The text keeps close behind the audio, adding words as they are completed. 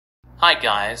Hi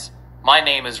guys, my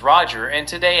name is Roger and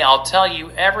today I'll tell you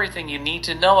everything you need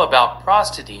to know about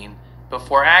Prostadine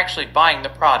before actually buying the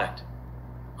product.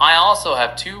 I also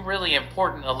have two really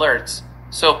important alerts,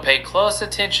 so pay close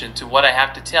attention to what I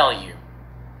have to tell you.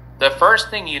 The first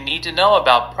thing you need to know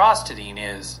about Prostadine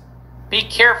is, be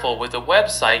careful with the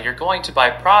website you're going to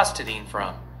buy Prostadine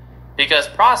from, because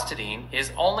Prostadine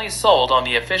is only sold on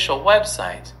the official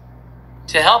website.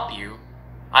 To help you,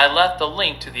 I left the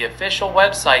link to the official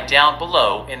website down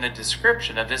below in the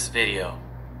description of this video.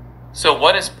 So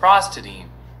what is Prostadine,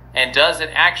 and does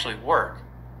it actually work?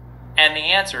 And the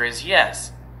answer is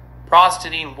yes.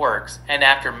 Prostadine works, and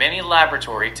after many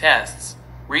laboratory tests,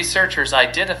 researchers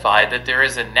identified that there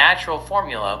is a natural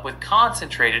formula with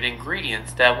concentrated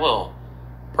ingredients that will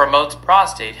promote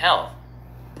prostate health.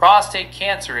 Prostate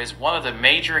cancer is one of the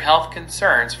major health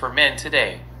concerns for men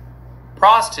today.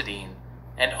 Prostadine,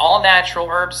 an all-natural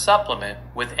herb supplement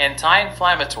with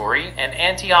anti-inflammatory and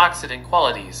antioxidant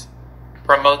qualities,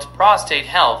 promotes prostate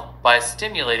health by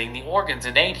stimulating the organ's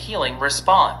innate healing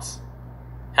response.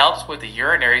 Helps with the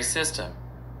urinary system.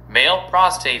 Male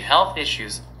prostate health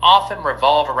issues often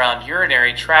revolve around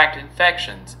urinary tract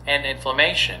infections and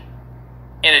inflammation.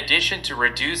 In addition to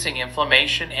reducing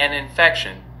inflammation and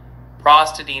infection,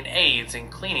 Prostadine aids in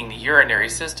cleaning the urinary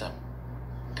system.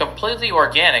 Completely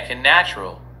organic and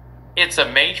natural, it's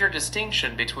a major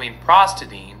distinction between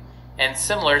Prostadine and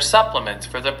similar supplements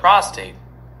for the prostate.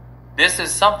 This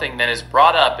is something that is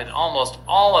brought up in almost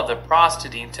all of the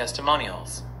Prostadine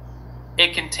testimonials.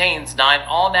 It contains 9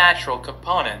 all-natural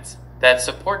components that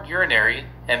support urinary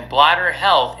and bladder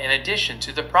health in addition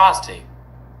to the prostate.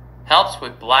 Helps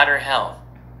with bladder health.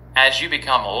 As you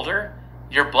become older,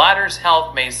 your bladder's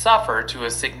health may suffer to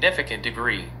a significant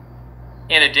degree.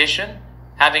 In addition,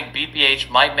 having BPH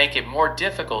might make it more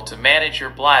difficult to manage your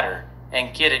bladder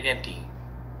and get it empty.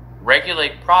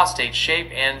 Regulate prostate shape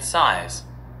and size.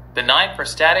 Benign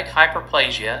prostatic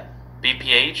hyperplasia,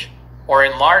 BPH, or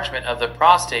enlargement of the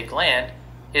prostate gland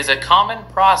is a common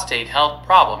prostate health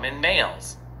problem in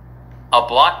males. A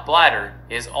blocked bladder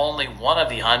is only one of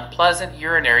the unpleasant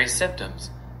urinary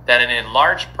symptoms that an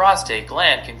enlarged prostate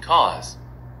gland can cause.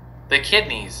 The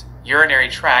kidneys, urinary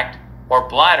tract, or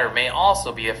bladder may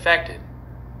also be affected.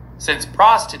 Since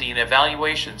Prostadine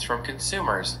evaluations from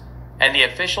consumers and the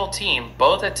official team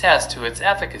both attest to its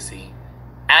efficacy,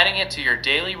 adding it to your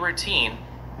daily routine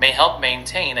may help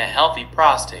maintain a healthy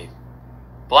prostate.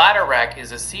 Bladderwrack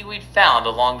is a seaweed found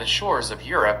along the shores of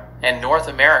Europe and North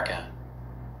America.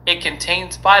 It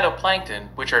contains phytoplankton,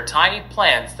 which are tiny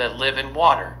plants that live in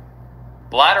water.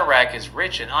 Bladderwrack is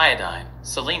rich in iodine,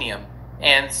 selenium,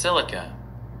 and silica.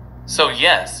 So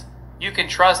yes, you can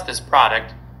trust this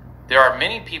product. There are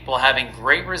many people having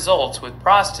great results with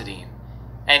Prostadine,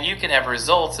 and you can have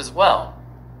results as well.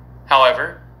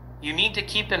 However, you need to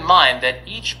keep in mind that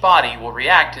each body will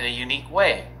react in a unique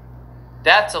way.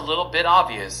 That's a little bit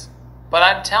obvious, but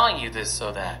I'm telling you this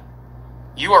so that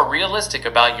you are realistic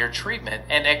about your treatment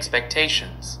and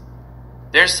expectations.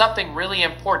 There's something really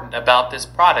important about this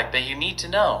product that you need to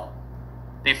know.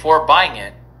 Before buying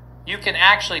it, you can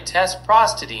actually test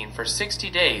Prostadine for 60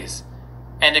 days.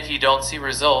 And if you don't see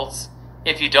results,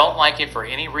 if you don't like it for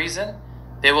any reason,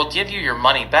 they will give you your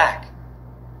money back.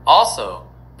 Also,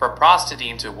 for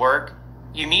Prostadine to work,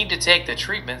 you need to take the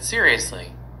treatment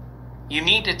seriously. You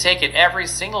need to take it every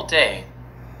single day.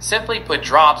 Simply put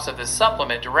drops of the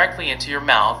supplement directly into your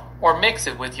mouth or mix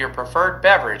it with your preferred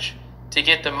beverage to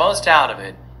get the most out of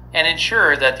it and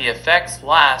ensure that the effects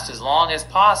last as long as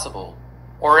possible,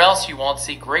 or else you won't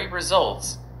see great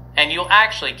results and you'll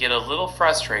actually get a little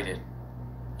frustrated.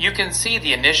 You can see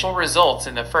the initial results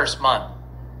in the first month,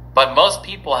 but most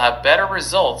people have better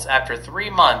results after 3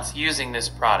 months using this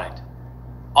product.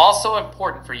 Also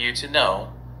important for you to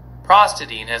know,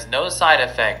 Prostadine has no side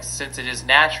effects since it is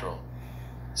natural.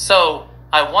 So,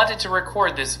 I wanted to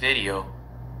record this video,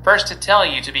 first to tell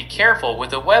you to be careful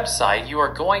with the website you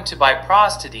are going to buy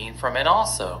Prostadine from, and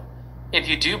also, if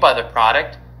you do buy the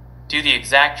product, do the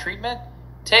exact treatment,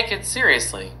 take it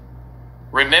seriously.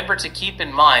 Remember to keep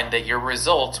in mind that your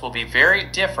results will be very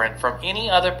different from any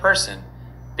other person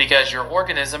because your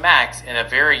organism acts in a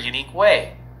very unique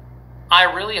way. I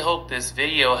really hope this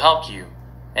video helped you,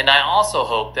 and I also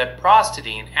hope that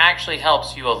Prostadine actually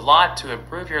helps you a lot to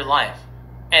improve your life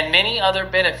and many other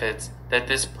benefits that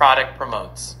this product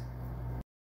promotes.